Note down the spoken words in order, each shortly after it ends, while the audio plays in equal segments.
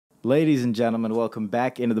Ladies and gentlemen, welcome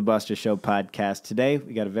back into the Buster Show podcast. Today,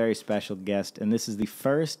 we got a very special guest, and this is the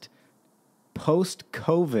first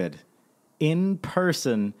post-COVID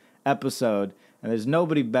in-person episode, and there's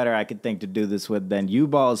nobody better I could think to do this with than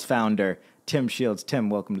UBALL's founder, Tim Shields.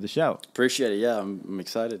 Tim, welcome to the show. Appreciate it. Yeah, I'm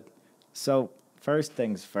excited. So, first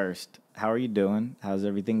things first, how are you doing? How's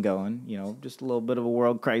everything going? You know, just a little bit of a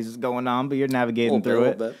world crisis going on, but you're navigating through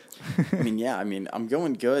it. A little bit. I'm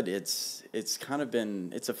going good. It's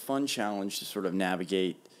a fun challenge to sort of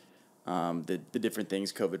navigate the different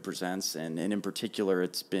things COVID presents, and in particular,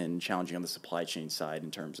 it's been challenging on the supply chain side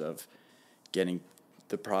in terms of getting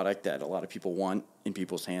the product that a lot of people want in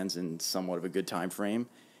people's hands in somewhat of a good time frame.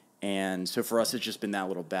 And so for us, it's just been that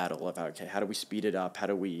little battle of, okay, how do we speed it up? How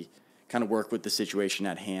do we kind of work with the situation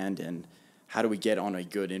at hand, and how do we get on a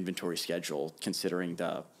good inventory schedule, considering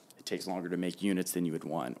it takes longer to make units than you would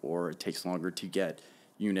want, or it takes longer to get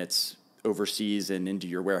units overseas and into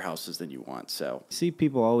your warehouses than you want. So I see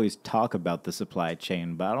people always talk about the supply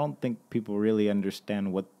chain, but I don't think people really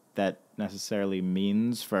understand what that necessarily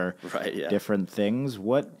means for different things.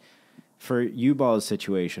 What, for UBALL's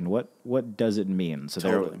situation, what does it mean? So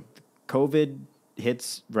totally. COVID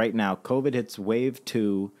hits right now. COVID hits wave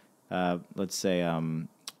 2, let's say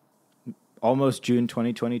almost June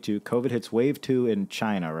 2022. COVID hits wave 2 in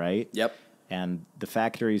China, right? Yep. And the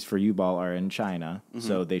factories for UBALL are in China,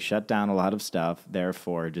 so they shut down a lot of stuff,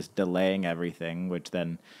 therefore just delaying everything, which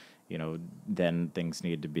then, then things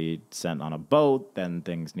need to be sent on a boat, then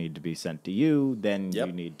things need to be sent to you, then you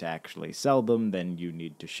need to actually sell them, then you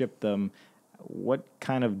need to ship them. What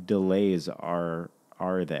kind of delays are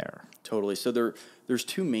there? Totally. So there's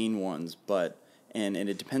two main ones, and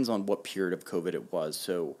it depends on what period of COVID it was.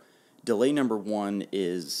 So delay number one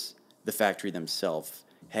is the factory themselves.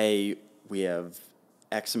 Hey, we have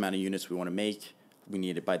X amount of units we want to make. We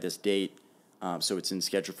need it by this date. So it's in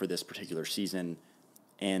schedule for this particular season,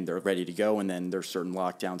 and they're ready to go. And then there's certain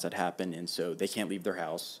lockdowns that happen, and so they can't leave their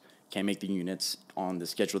house, can't make the units on the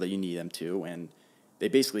schedule that you need them to, and they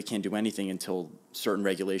basically can't do anything until certain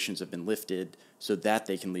regulations have been lifted so that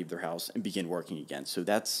they can leave their house and begin working again. So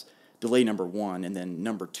that's delay number one. And then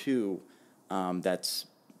number two, that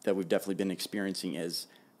we've definitely been experiencing is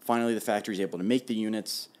finally the factory is able to make the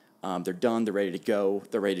units. They're done. They're ready to go.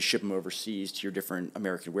 They're ready to ship them overseas to your different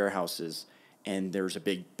American warehouses. And there's a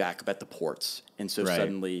big backup at the ports. And so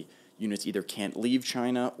suddenly units either can't leave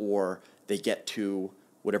China, or they get to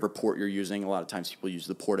whatever port you're using. A lot of times people use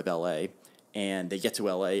the port of LA, and they get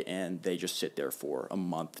to LA and they just sit there for a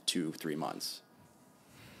month to 3 months.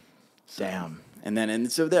 Damn.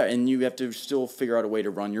 And you have to still figure out a way to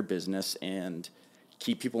run your business and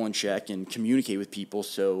keep people in check and communicate with people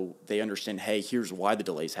so they understand, hey, here's why the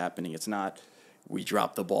delay's happening. It's not we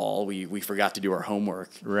dropped the ball, we forgot to do our homework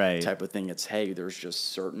type of thing. It's, hey, there's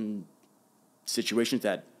just certain situations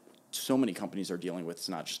that so many companies are dealing with. It's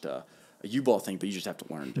not just a UBALL thing, but you just have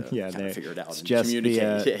to learn to kind of figure it out and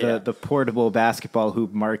communicate. The portable basketball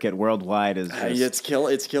hoop market worldwide is just...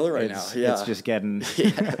 it's killer right now. Yeah. It's just getting...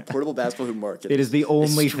 Portable basketball hoop market. It is the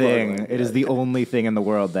only thing. It is the only thing in the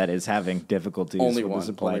world that is having difficulties with the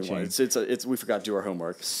supply chain. We forgot to do our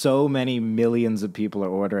homework. So many millions of people are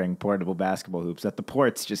ordering portable basketball hoops that the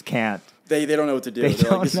ports just can't. They don't know what to do.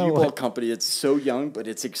 They're like, this UBALL company, it's so young, but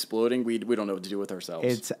it's exploding. We don't know what to do with ourselves.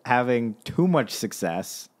 It's having too much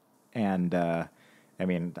success. And,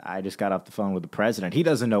 I just got off the phone with the president. He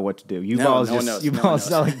doesn't know what to do. UBALL's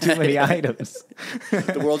selling too many items.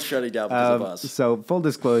 The world's shutting down because of us. So, full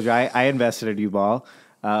disclosure, I invested in UBALL.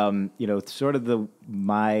 Sort of the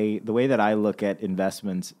way that I look at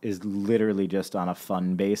investments is literally just on a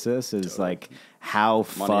fun basis. Is like how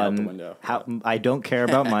fun. Money out the window. How I don't care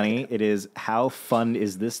about money. It is how fun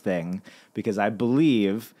is this thing, because I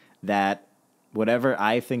believe that whatever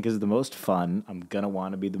I think is the most fun, I'm going to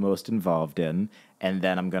want to be the most involved in, and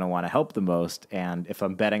then I'm going to want to help the most. And if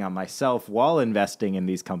I'm betting on myself while investing in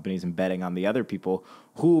these companies and betting on the other people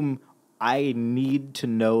whom I need to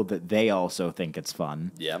know that they also think it's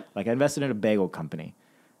fun. Yeah. Like I invested in a bagel company.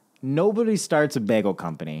 Nobody starts a bagel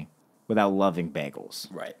company without loving bagels.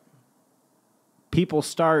 Right. People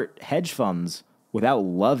start hedge funds without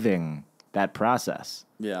loving that process.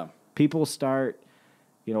 Yeah. People start...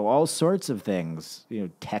 all sorts of things,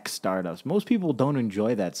 tech startups. Most people don't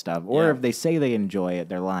enjoy that stuff. Or if they say they enjoy it,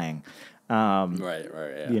 they're lying. Yeah.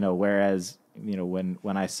 Whereas,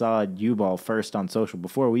 when I saw UBALL first on social,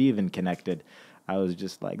 before we even connected, I was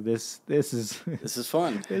just like, this is... This is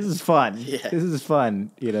fun. This is fun. Yeah. This is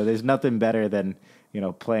fun. There's nothing better than,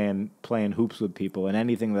 playing hoops with people, and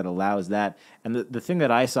anything that allows that. And the thing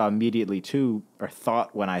that I saw immediately, too, or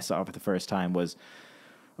thought when I saw it for the first time was...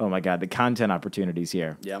 Oh my God, the content opportunities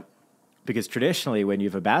here. Yep. Because traditionally, when you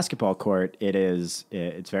have a basketball court,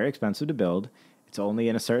 it's very expensive to build. It's only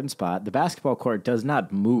in a certain spot. The basketball court does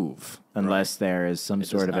not move unless there is some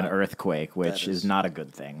sort of an earthquake, which is not a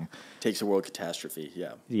good thing. Takes a world catastrophe,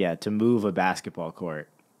 yeah. Yeah, to move a basketball court.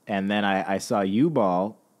 And then I saw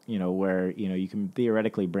UBALL, where, you can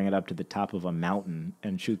theoretically bring it up to the top of a mountain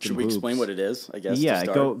and shoot Should we explain what it is, I guess, Yeah,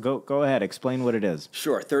 to start? go ahead. Explain what it is.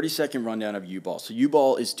 Sure. 30-second rundown of UBALL. So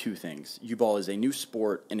UBALL is two things. UBALL is a new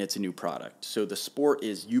sport, and it's a new product. So the sport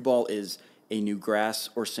is, UBALL is a new grass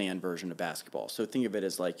or sand version of basketball. So think of it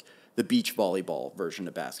as like the beach volleyball version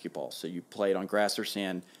of basketball. So you play it on grass or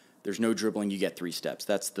sand. There's no dribbling. You get 3 steps.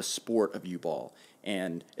 That's the sport of UBALL.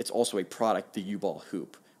 And it's also a product, the UBALL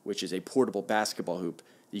hoop, which is a portable basketball hoop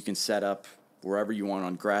that you can set up wherever you want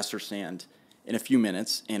on grass or sand in a few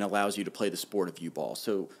minutes and allows you to play the sport of UBALL.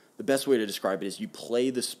 So the best way to describe it is you play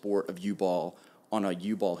the sport of UBALL on a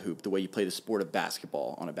UBALL hoop the way you play the sport of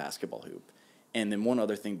basketball on a basketball hoop. And then one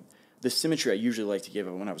other thing, the symmetry I usually like to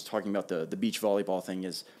give when I was talking about the beach volleyball thing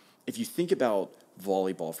is if you think about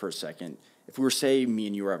volleyball for a second, if we were, say, me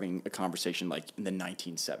and you were having a conversation like in the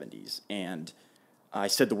 1970s and I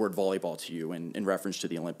said the word volleyball to you in reference to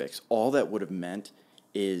the Olympics, all that would have meant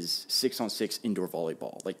is 6-on-6 indoor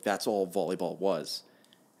volleyball. Like, that's all volleyball was.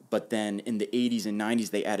 But then in the 80s and 90s,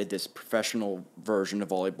 they added this professional version of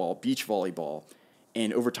volleyball, beach volleyball.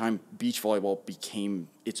 And over time, beach volleyball became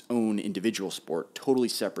its own individual sport, totally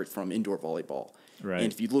separate from indoor volleyball. Right.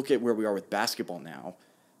 And if you look at where we are with basketball now,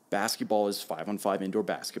 basketball is 5-on-5 indoor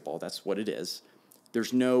basketball. That's what it is.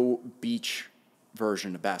 There's no beach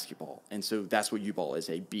version of basketball. And so that's what UBALL is,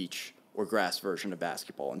 a beach or grass version of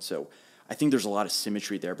basketball. And so I think there's a lot of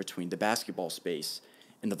symmetry there between the basketball space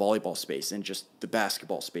and the volleyball space, and just the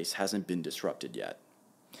basketball space hasn't been disrupted yet.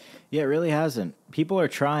 Yeah, it really hasn't. People are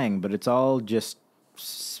trying, but it's all just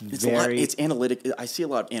it's analytic. I see a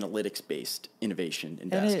lot of analytics-based innovation in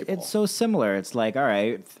basketball. It's so similar. It's like, all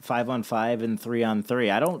right, 5-on-5 and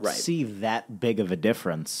 3-on-3. I don't see that big of a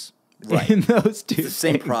difference in those two. It's the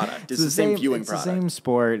same product. It's the same viewing product. It's the same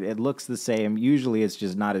sport. It looks the same. Usually it's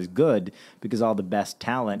just not as good because all the best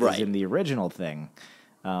talent is in the original thing.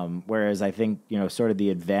 Whereas I think, sort of the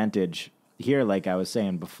advantage here, like I was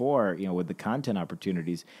saying before, with the content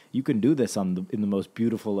opportunities, you can do this in the most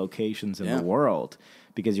beautiful locations in the world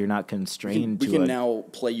because you're not constrained we can now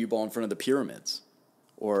play UBALL in front of the pyramids.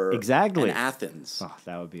 Or in Athens. Oh,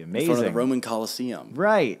 that would be amazing. In front of the Roman Colosseum.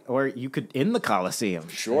 Right. Or you could in the Colosseum.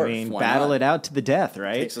 Sure. I mean, battle it out to the death,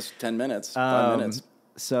 right? It takes us 10 minutes, 5 minutes.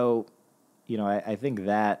 So, I think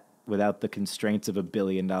that without the constraints of $1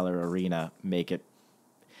 billion arena,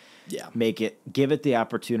 give it the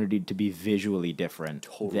opportunity to be visually different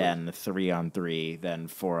than 3-on-3, than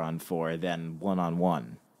 4-on-4, than 1-on-1.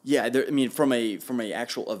 Yeah, from a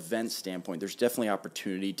actual event standpoint, there's definitely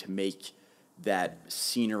opportunity to make that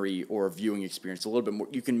scenery or viewing experience a little bit more.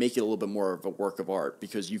 You can make it a little bit more of a work of art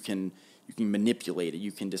because you can manipulate it.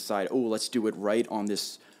 You can decide, let's do it right on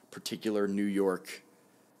this particular New York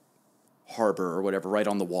harbor or whatever, right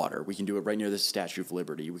on the water. We can do it right near the Statue of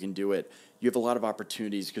Liberty. We can do it. You have a lot of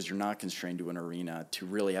opportunities because you're not constrained to an arena to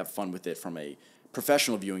really have fun with it from a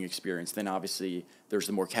professional viewing experience. Then obviously there's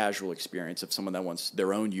the more casual experience of someone that wants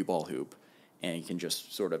their own UBALL hoop and can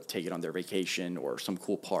just sort of take it on their vacation or some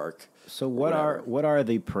cool park. So what are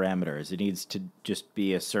the parameters? It needs to just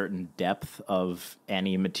be a certain depth of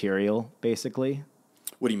any material, basically?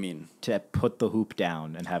 What do you mean? To put the hoop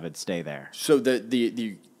down and have it stay there. So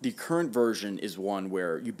the current version is one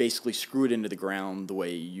where you basically screw it into the ground the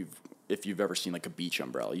way if you've ever seen like a beach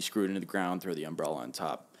umbrella. You screw it into the ground, throw the umbrella on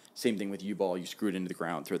top. Same thing with UBALL. You screw it into the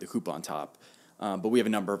ground, throw the hoop on top. But we have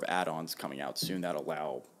a number of add-ons coming out soon that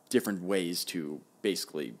allow different ways to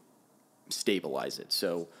basically stabilize it.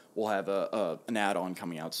 So we'll have an add-on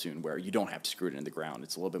coming out soon where you don't have to screw it into the ground.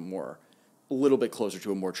 It's a little bit closer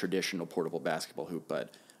to a more traditional portable basketball hoop,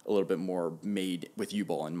 but a little bit more made with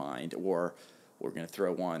UBALL in mind. Or we're going to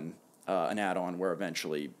throw an add-on where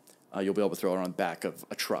eventually you'll be able to throw it on the back of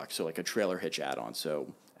a truck, so like a trailer hitch add-on,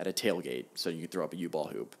 so at a tailgate, so you can throw up a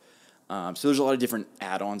UBALL hoop. So there's a lot of different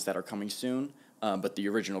add-ons that are coming soon, but the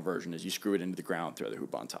original version is you screw it into the ground, throw the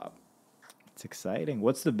hoop on top. It's exciting.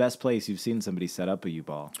 What's the best place you've seen somebody set up a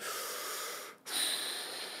UBALL?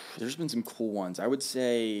 There's been some cool ones. I would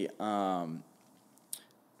say the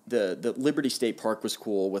Liberty State Park was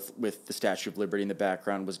cool with the Statue of Liberty in the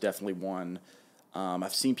background was definitely one.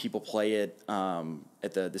 I've seen people play it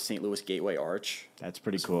at the St. Louis Gateway Arch. That's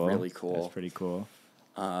pretty cool. Really cool. That's pretty cool.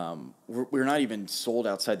 We're not even sold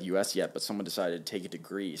outside the U.S. yet, but someone decided to take it to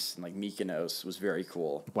Greece, and like Mykonos was very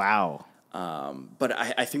cool. Wow. But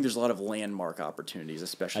I think there's a lot of landmark opportunities,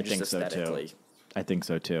 especially just aesthetically. I think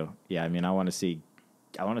so too. Yeah, I mean, I want to see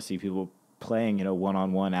people playing,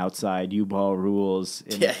 one-on-one outside U-ball rules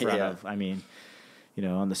in front of. I mean,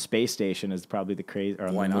 on the space station is probably the crazy, or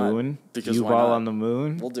on Why the not? moon. Because U-ball on the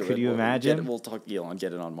moon. We'll do it. Could you imagine? We'll talk Elon,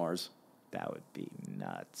 get it on Mars. That would be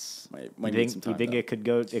nuts. Might need some time, you think though. it could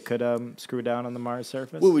go? It could screw down on the Mars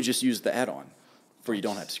surface. Well, we just use the add-on, for you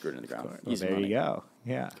don't have to screw it in the ground. Well, Easy there money. you go.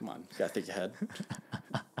 Yeah. Come on, you gotta think ahead.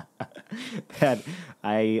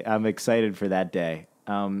 I'm excited for that day.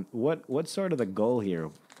 What's sort of the goal here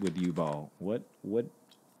with U-ball? What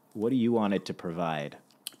do you want it to provide?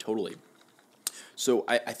 Totally. So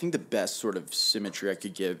I think the best sort of symmetry I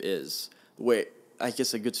could give is the way. I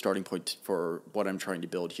guess a good starting point for what I'm trying to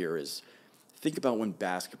build here is think about when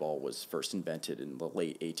basketball was first invented in the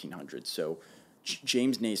late 1800s. So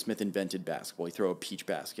James Naismith invented basketball. He threw a peach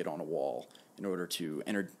basket on a wall in order to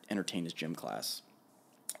entertain his gym class.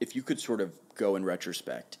 If you could sort of go in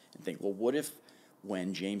retrospect and think, well, what if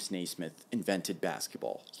when James Naismith invented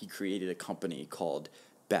basketball, he created a company called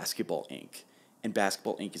Basketball Inc. And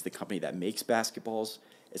Basketball Inc. is the company that makes basketballs.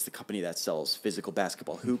 It's the company that sells physical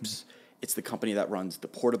basketball hoops. It's the company that runs the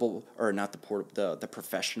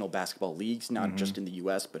professional basketball leagues, not just in the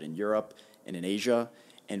U.S., but in Europe and in Asia.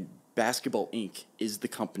 And Basketball Inc. is the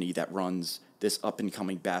company that runs this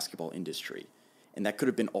up-and-coming basketball industry. And that could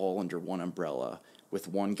have been all under one umbrella with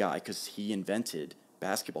one guy, because he invented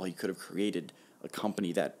basketball. He could have created a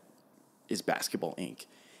company that is Basketball Inc.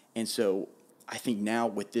 And so I think now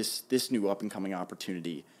with this new up-and-coming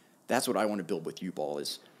opportunity, that's what I want to build with U-Ball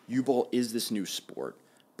is U-Ball is this new sport.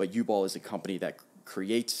 But U-Ball is a company that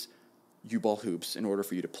creates U-Ball hoops in order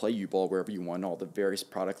for you to play U-Ball wherever you want, all the various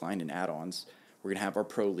product line and add-ons. We're going to have our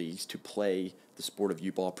pro leagues to play the sport of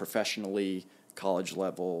U-Ball professionally, college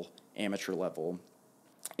level, amateur level,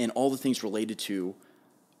 and all the things related to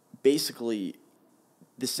basically,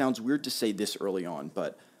 this sounds weird to say this early on,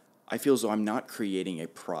 but I feel as though I'm not creating a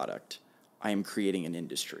product. I am creating an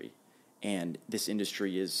industry. And this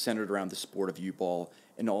industry is centered around the sport of U-Ball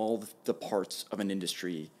and all the parts of an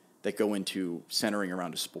industry that go into centering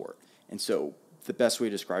around a sport. And so the best way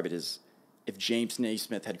to describe it is if James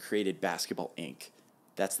Naismith had created Basketball Inc.,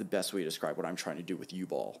 that's the best way to describe what I'm trying to do with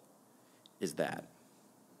U-Ball, is that.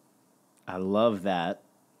 I love that.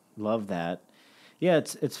 Love that. Yeah,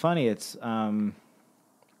 it's funny. It's I'm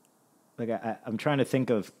trying to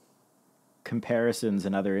think of comparisons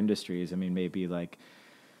in other industries. I mean, maybe like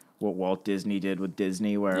what Walt Disney did with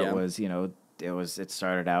Disney, where it was, it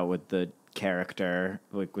started out with the character,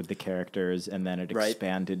 like with the characters, and then it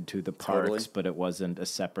expanded to the parks, but it wasn't a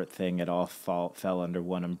separate thing. It all fell under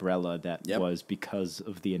one umbrella that was because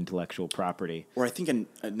of the intellectual property. Or I think,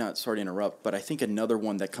 not sorry to interrupt, but I think another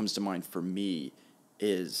one that comes to mind for me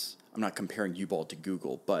is, I'm not comparing U-Ball to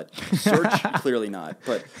Google, but search, clearly not,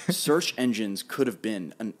 but search engines could have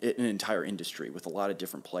been an entire industry with a lot of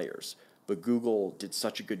different players. But Google did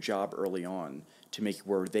such a good job early on to make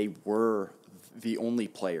where they were the only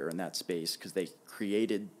player in that space because they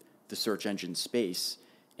created the search engine space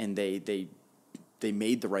and they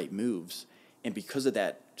made the right moves. And because of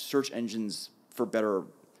that, search engines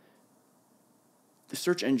the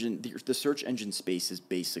search engine space is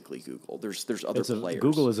basically Google. There's other players.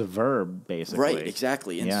 Google is a verb, basically. Right,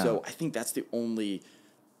 exactly. And so I think that's the only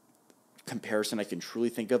comparison I can truly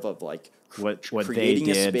think of like what creating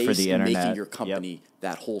they a did space for the and internet. making your company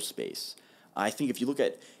that whole space. I think if you look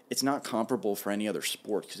at, it's not comparable for any other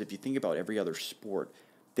sport, because if you think about every other sport,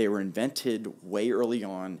 they were invented way early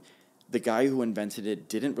on. The guy who invented it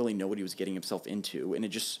didn't really know what he was getting himself into, and it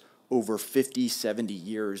just over 50, 70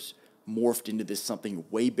 years morphed into this something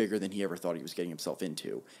way bigger than he ever thought he was getting himself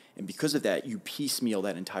into. And because of that, you piecemeal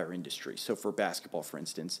that entire industry. So for basketball, for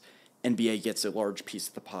instance, NBA gets a large piece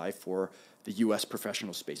of the pie for the U.S.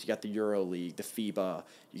 professional space. You got the Euro League, the FIBA,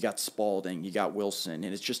 you got Spalding, you got Wilson,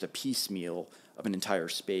 and it's just a piecemeal of an entire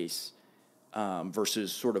space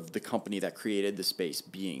versus sort of the company that created the space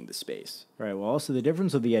being the space. Right. Well, also the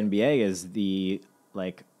difference with the NBA is the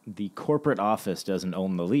corporate office doesn't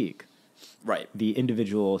own the league. Right. The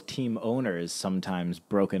individual team owners sometimes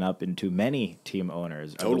broken up into many team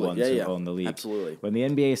owners are the ones who own the league. Absolutely. When the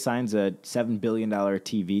NBA signs a $7 billion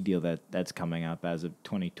TV deal that's coming up as of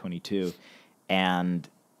 2022, and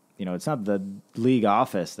it's not the league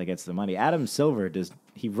office that gets the money. Adam Silver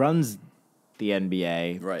he runs the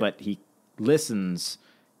NBA, but he listens.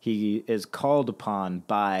 He is called upon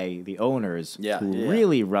by the owners who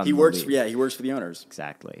really run the league. He works for the owners.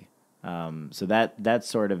 Exactly. So that's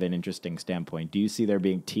sort of an interesting standpoint. Do you see there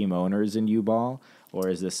being team owners in U-Ball, or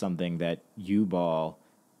is this something that U-Ball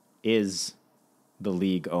is the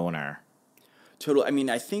league owner? Total. I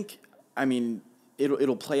mean,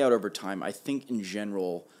 it'll play out over time. I think in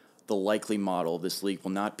general, the likely model of this league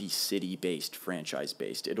will not be city-based,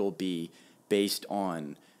 franchise-based. It'll be based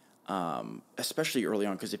on, especially early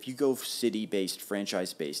on, because if you go city-based,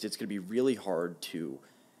 franchise-based, it's going to be really hard to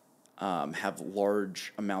have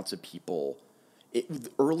large amounts of people.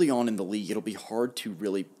 Early on in the league, it'll be hard to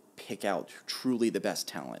really pick out truly the best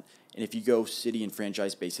talent. And if you go city and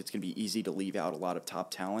franchise-based, it's going to be easy to leave out a lot of top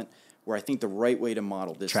talent. Where I think the right way to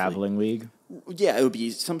model this traveling league. Yeah, it would be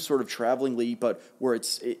some sort of traveling league, but where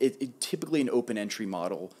it's typically an open entry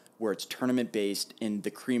model where it's tournament based and the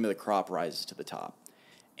cream of the crop rises to the top.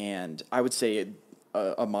 And I would say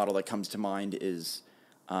a model that comes to mind is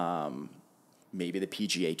maybe the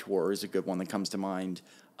PGA Tour is a good one that comes to mind.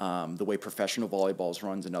 The way professional volleyball is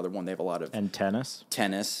run is another one. They have a lot of and tennis.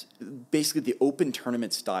 Basically, the open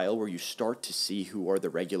tournament style where you start to see who are the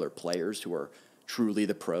regular players who are truly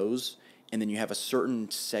the pros, and then you have a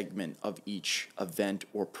certain segment of each event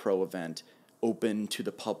or pro event open to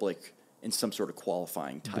the public in some sort of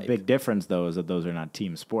qualifying type. The big difference, though, is that those are not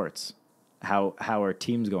team sports. How are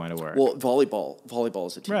teams going to work? Well, volleyball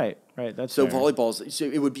is a team. Right. That's so fair. So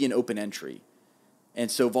it would be an open entry,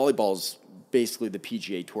 and so volleyball's basically the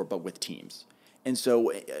PGA Tour but with teams. And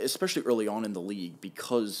so, especially early on in the league,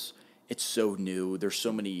 because it's so new, there's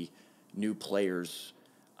so many new players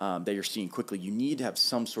that you're seeing quickly, you need to have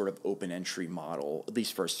some sort of open entry model, at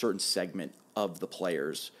least for a certain segment of the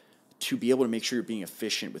players, to be able to make sure you're being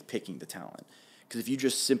efficient with picking the talent. Because if you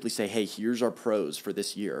just simply say, hey, here's our pros for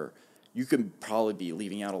this year, you could probably be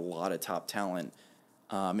leaving out a lot of top talent,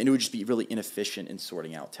 and it would just be really inefficient in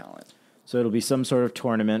sorting out talent. So it'll be some sort of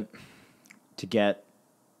tournament to get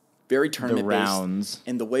very tournament the rounds, based,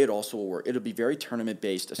 and the way it also will work, it'll be very tournament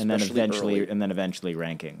based, especially and then eventually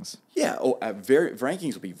rankings. Yeah,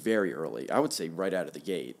 rankings will be very early. I would say right out of the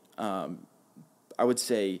gate. I would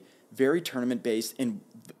say very tournament based, and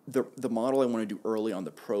the model I want to do early on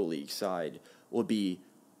the pro league side will be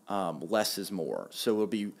less is more. So it'll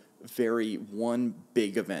be one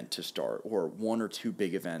big event to start, or one or two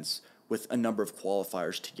big events with a number of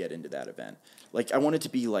qualifiers to get into that event. Like I want it to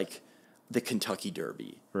be like the Kentucky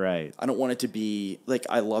Derby. Right. I don't want it to be like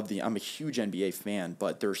I'm a huge NBA fan,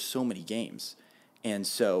 but there's so many games. And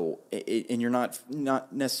so and you're not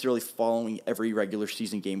necessarily following every regular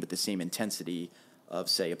season game with the same intensity of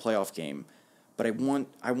say a playoff game, but I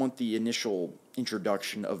want the initial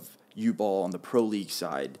introduction of UBALL on the pro league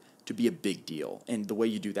side to be a big deal. And the way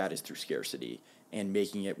you do that is through scarcity and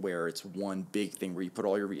making it where it's one big thing where you put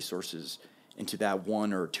all your resources into that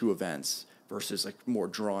one or two events versus like more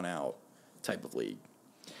drawn out type of league.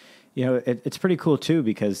 You know, it's pretty cool too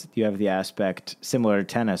because you have the aspect similar to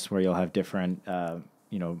tennis where you'll have different,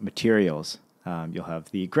 materials. You'll have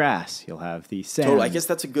the grass, you'll have the sand. Totally. I guess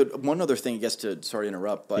that's a good one. Other thing, I guess sorry to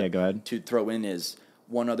interrupt, but yeah, go ahead. To throw in is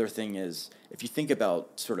one other thing is if you think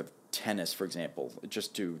about sort of tennis, for example,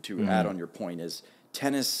 just to add on your point is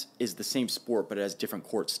tennis is the same sport, but it has different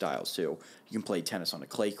court styles. So you can play tennis on a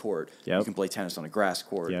clay court. Yep. You can play tennis on a grass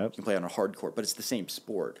court. Yep. You can play on a hard court, but it's the same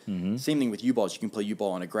sport. Mm-hmm. Same thing with U-balls. You can play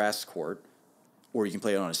U-ball on a grass court, or you can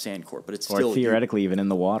play it on a sand court. But it's or still theoretically even in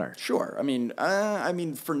the water. Sure. I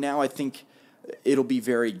mean, for now, I think it'll be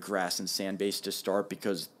very grass and sand based to start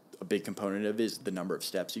because a big component of it is the number of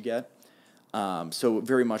steps you get. So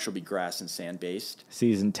very much will be grass and sand based.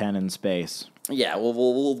 Season 10 in space. Yeah,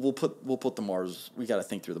 we'll put the Mars. We got to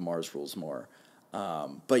think through the Mars rules more.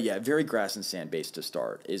 But yeah, very grass and sand based to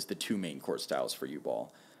start is the two main court styles for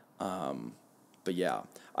U-ball. But yeah,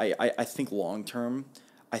 I think long term,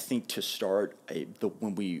 I think to start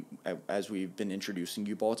as we've been introducing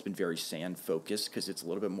U-ball, it's been very sand focused because it's a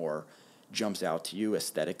little bit more jumps out to you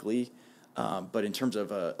aesthetically. But in terms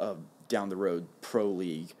of a down the road pro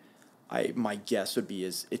league, my guess would be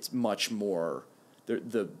is it's much more.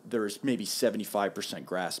 There's maybe 75%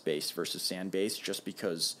 grass based versus sand based, just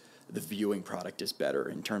because the viewing product is better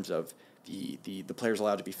in terms of the players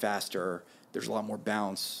allowed to be faster. There's a lot more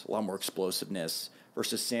bounce, a lot more explosiveness.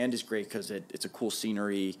 Versus sand is great because it's a cool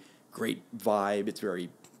scenery, great vibe. It's very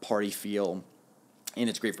party feel, and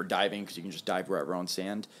it's great for diving because you can just dive wherever on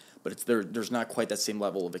sand. But there's not quite that same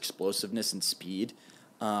level of explosiveness and speed,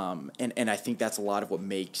 and I think that's a lot of what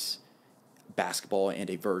makes basketball and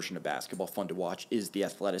a version of basketball fun to watch is the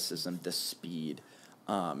athleticism, the speed.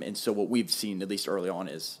 And so what we've seen, at least early on,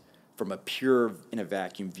 is from a pure, in a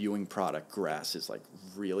vacuum, viewing product, grass is like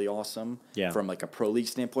really awesome from like a pro league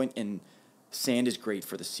standpoint. And sand is great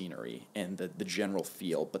for the scenery and the general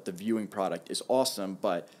feel, but the viewing product is awesome,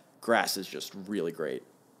 but grass is just really great.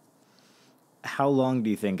 How long do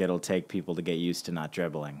you think it'll take people to get used to not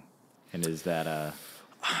dribbling? And is that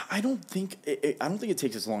I don't think it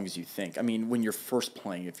takes as long as you think. I mean, when you're first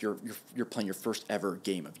playing, if you're playing your first ever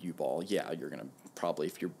game of U-Ball, yeah, you're gonna probably,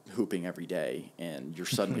 if you're hooping every day and you're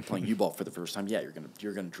suddenly playing U-Ball for the first time, yeah,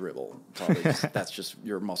 you're gonna dribble probably. 'Cause that's just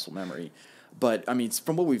your muscle memory. But I mean,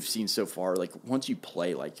 from what we've seen so far, like once you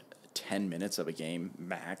play like 10 minutes of a game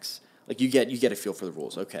max, like you get a feel for the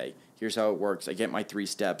rules. Okay, here's how it works. I get my 3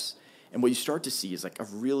 steps, and what you start to see is like a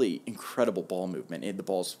really incredible ball movement, and the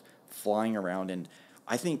ball's flying around. And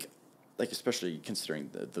I think, like, especially considering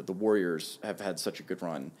the Warriors have had such a good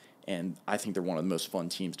run, and I think they're one of the most fun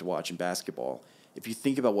teams to watch in basketball. If you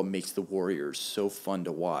think about what makes the Warriors so fun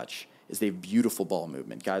to watch, is they have beautiful ball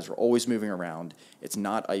movement. Guys are always moving around. It's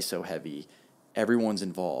not ISO heavy. Everyone's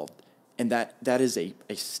involved. And that is a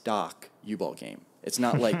stock U-Ball game. It's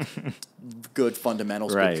not like good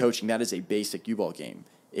fundamentals, Right. good coaching. That is a basic U-Ball game.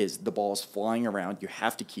 Is the ball's flying around. You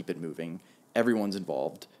have to keep it moving. Everyone's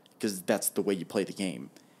involved, because that's the way you play the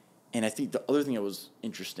game. And I think the other thing that was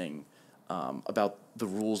interesting about the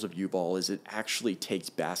rules of U-Ball is it actually takes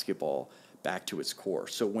basketball back to its core.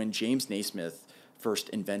 So when James Naismith first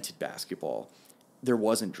invented basketball, there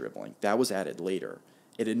wasn't dribbling. That was added later.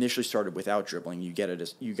 It initially started without dribbling. You got a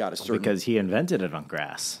certain, Because he invented it on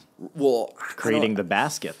grass, well, creating the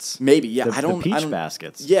baskets. maybe, yeah. The peach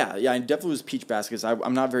baskets. Yeah, I definitely was peach baskets.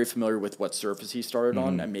 I'm not very familiar with what surface he started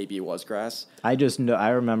on, and maybe it was grass. I just know, I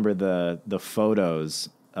remember the photos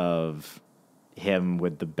of him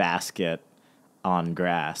with the basket on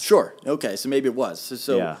grass. Sure. Okay. So maybe it was.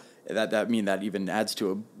 So Yeah. that even adds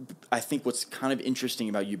to a. I think what's kind of interesting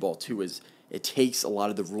about U-Ball too is it takes a lot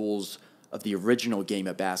of the rules of the original game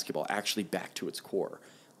of basketball actually back to its core.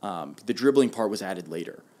 The dribbling part was added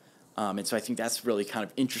later. And so I think that's really kind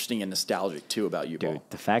of interesting and nostalgic too about U-Ball. Dude,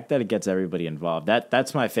 the fact that it gets everybody involved,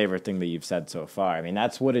 that's my favorite thing that you've said so far. I mean,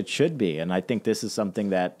 that's what it should be. And I think this is something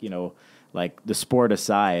that, like the sport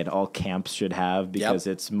aside, all camps should have, because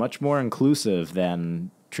it's much more inclusive than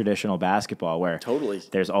traditional basketball, where Totally.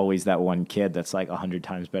 there's always that one kid that's like 100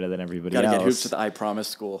 times better than everybody Got to else. get hoops at the I Promise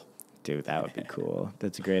school. Dude, that would be cool.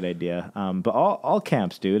 That's a great idea. But all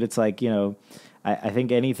camps, dude, it's like, I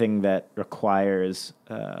think anything that requires,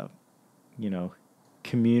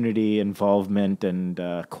 community involvement and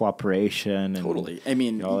cooperation and Totally. I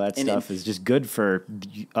mean, all that stuff is just good for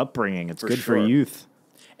upbringing. It's good for sure. youth.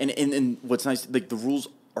 And what's nice, like the rules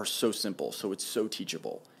are so simple, so it's so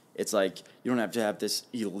teachable. It's like you don't have to have this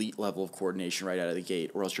elite level of coordination right out of the gate,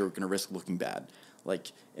 or else you're going to risk looking bad.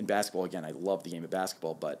 Like in basketball, again, I love the game of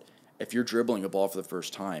basketball, but if you're dribbling a ball for the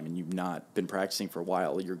first time and you've not been practicing for a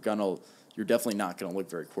while, you're definitely not gonna look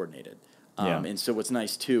very coordinated. And so what's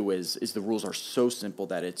nice too is the rules are so simple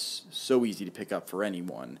that it's so easy to pick up for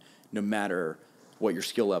anyone, no matter what your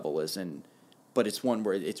skill level is. But it's one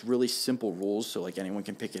where it's really simple rules, so like anyone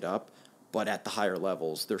can pick it up. But at the higher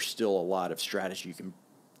levels, there's still a lot of strategy you can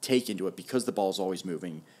take into it, because the ball's always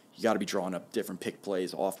moving. You got to be drawing up different pick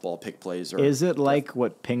plays, off-ball pick plays. Is it like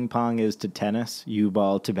what ping pong is to tennis,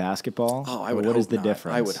 U-ball to basketball? Oh, I would. What hope is the not.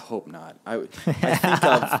 difference? I would hope not.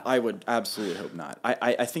 I would absolutely hope not.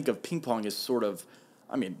 I think of ping pong as sort of.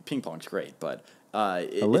 I mean, ping pong's great, but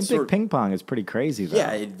Olympic ping pong is pretty crazy, though.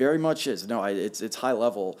 Yeah, it very much is. No, it's high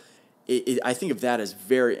level. I think of that as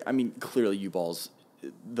very. I mean, clearly, U-Ball's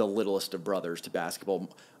the littlest of brothers to basketball.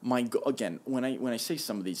 Again, when I say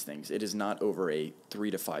some of these things, it is not over a 3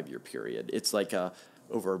 to 5 year period. It's like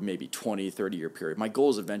over maybe 20, 30 year period. My goal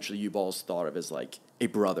is eventually U-Ball's thought of as like a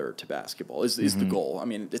brother to basketball is the goal. I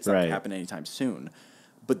mean, it's not going to happen anytime soon.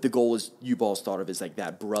 But the goal is U-Ball's thought of as like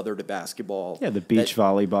that brother to basketball. Yeah, the beach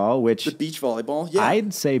volleyball, which the beach volleyball. Yeah,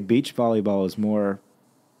 I'd say beach volleyball is more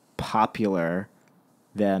popular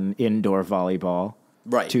than indoor volleyball.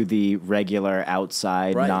 Right. To the regular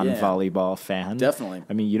outside non-volleyball fan. Definitely.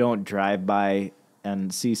 I mean, you don't drive by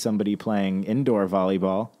and see somebody playing indoor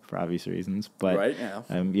volleyball for obvious reasons, but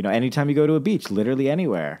anytime you go to a beach, literally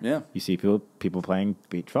anywhere, you see people playing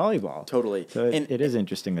beach volleyball. Totally. So it is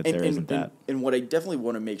interesting that there isn't that. And what I definitely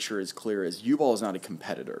want to make sure is clear is U-Ball is not a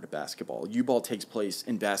competitor to basketball. U-Ball takes place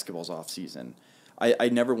in basketball's off season. I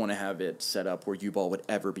never want to have it set up where U-Ball would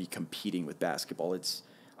ever be competing with basketball.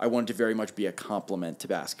 I want it to very much be a complement to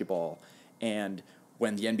basketball. And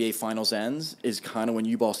when the NBA Finals ends is kind of when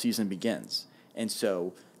U-Ball season begins. And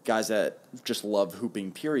so guys that just love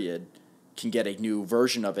hooping, period, can get a new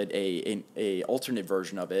version of it, a alternate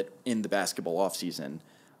version of it in the basketball offseason.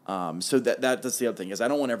 So that's the other thing, is I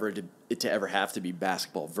don't want it to ever have to be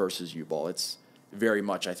basketball versus U-Ball. It's very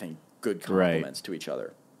much, I think, good complements to each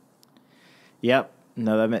other. Yep.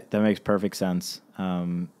 No, that makes perfect sense.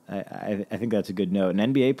 I think that's a good note.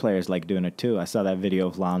 And NBA players like doing it too. I saw that video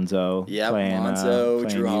of Lonzo playing. Lonzo,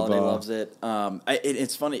 Playing Drew Holiday UBALL. loves it.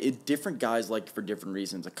 It's funny. Different guys like it for different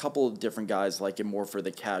reasons. A couple of different guys like it more for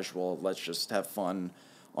the casual, let's just have fun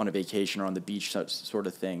on a vacation or on the beach sort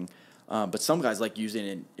of thing. But some guys like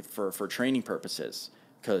using it for training purposes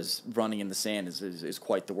because running in the sand is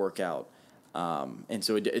quite the workout. And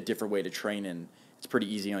so a different way to train, and it's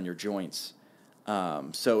pretty easy on your joints.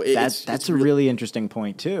 So That's a really interesting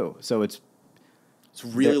point too. So it's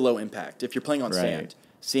really low impact. If you're playing on Right.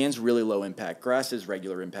 sand's really low impact. Grass is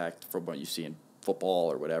regular impact from what you see in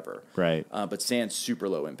football or whatever. right. But sand's super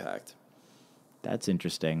low impact. That's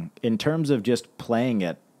interesting. In terms of just playing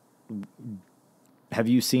it, have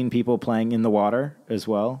you seen people playing in the water as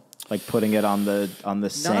well? Like putting it on the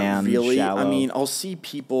sand, Not really. shallow? I mean, I'll see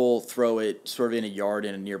people throw it sort of in a yard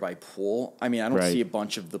in a nearby pool. I mean, I don't Right. see a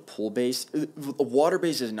bunch of the pool base. Water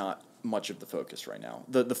base is not much of the focus right now.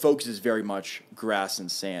 The focus is very much grass and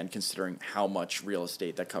sand, considering how much real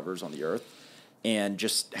estate that covers on the earth, and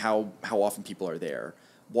just how often people are there.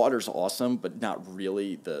 Water's awesome, but not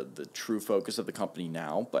really the true focus of the company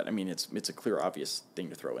now. But I mean, it's a clear, obvious thing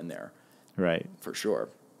to throw in there Right. for sure.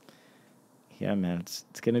 Yeah, man,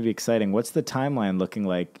 it's going to be exciting. What's the timeline looking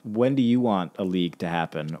like? When do you want a league to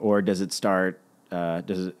happen, or does it start? How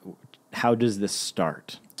does this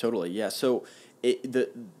start? Totally, yeah. So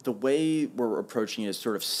the way we're approaching it is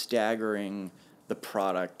sort of staggering the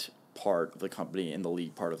product part of the company and the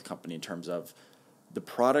league part of the company in terms of the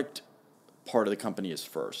product part of the company is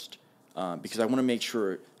first, because I want to make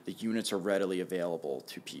sure the units are readily available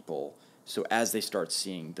to people. So as they start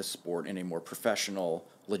seeing the sport in a more professional,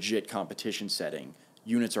 legit competition setting,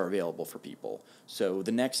 units are available for people. So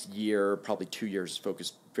the next year, probably 2 years, is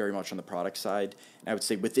focused very much on the product side. And I would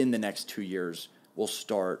say within the next 2 years, we'll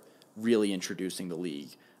start really introducing the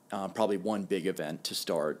league. Probably one big event to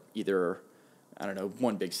start, either, I don't know,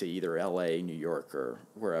 one big city, either LA, New York, or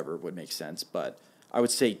wherever would make sense. But I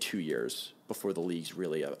would say 2 years before the league's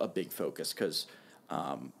really a big focus because,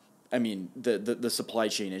 I mean, the supply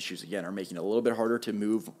chain issues, again, are making it a little bit harder to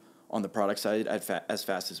move on the product side as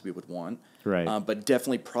fast as we would want. Right. But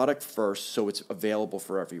definitely product first so it's available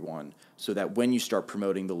for everyone so that when you start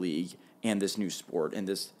promoting the league and this new sport and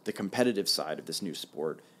the competitive side of this new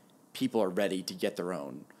sport, people are ready to get their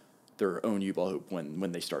own U-ball hoop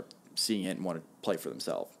when they start seeing it and want to play for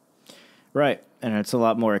themselves. Right. And it's a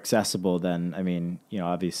lot more accessible than, I mean,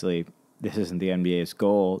 obviously this isn't the NBA's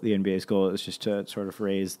goal. The NBA's goal is just to sort of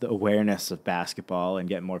raise the awareness of basketball and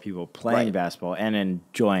get more people playing Right. basketball and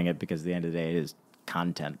enjoying it because at the end of the day, it is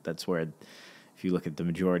content. That's where, if you look at the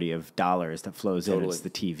majority of dollars that flows in, it's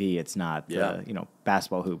the TV. It's not the,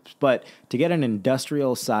 basketball hoops. But to get an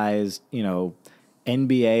industrial sized,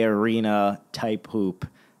 NBA arena type hoop,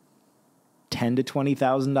 $10,000 to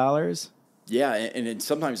 $20,000. Yeah, and it's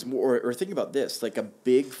sometimes more. Or think about this: like a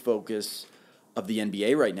big focus of the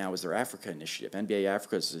NBA right now is their Africa initiative. NBA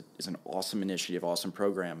Africa is an awesome initiative, awesome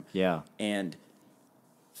program. Yeah. And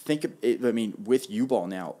think of it, I mean, with UBALL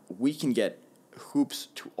now, we can get hoops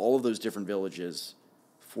to all of those different villages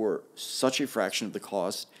for such a fraction of the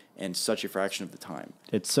cost and such a fraction of the time.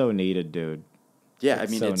 It's so needed, dude. Yeah, It's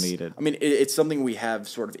I mean, so needed. I mean, it's something we have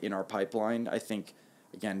sort of in our pipeline. I think,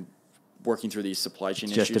 again, working through these supply chain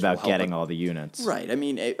It's issues just about will help getting all the units. Right. I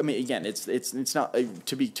mean, again, it's not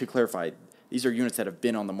to clarify. These are units that have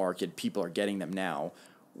been on the market. People are getting them now.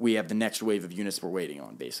 We have the next wave of units we're waiting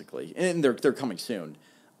on, basically, and they're coming soon.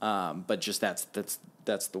 But just that's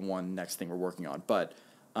the one next thing we're working on. But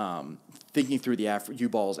thinking through the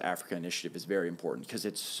UBALL's Africa initiative is very important because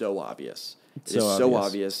it's so obvious. It's so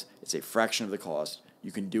obvious. It's a fraction of the cost.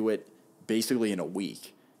 You can do it basically in a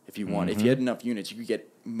week if you want. If you had enough units, you could get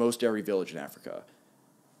most every village in Africa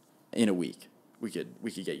in a week. We could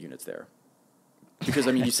get units there. Because,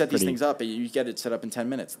 I mean, you set these things up, and you get it set up in 10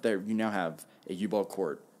 minutes. There, you now have a UBALL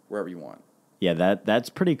court wherever you want. Yeah, that's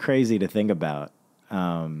pretty crazy to think about.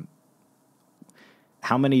 How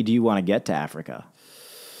many do you want to get to Africa?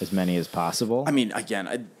 As many as possible? I mean, again,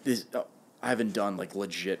 I haven't done, like,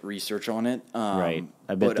 legit research on it. Right.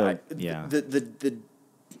 I bet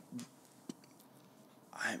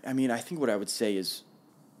I mean, I think what I would say is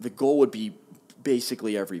the goal would be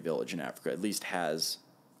basically every village in Africa at least has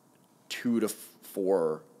 2 to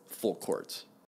 4 full courts.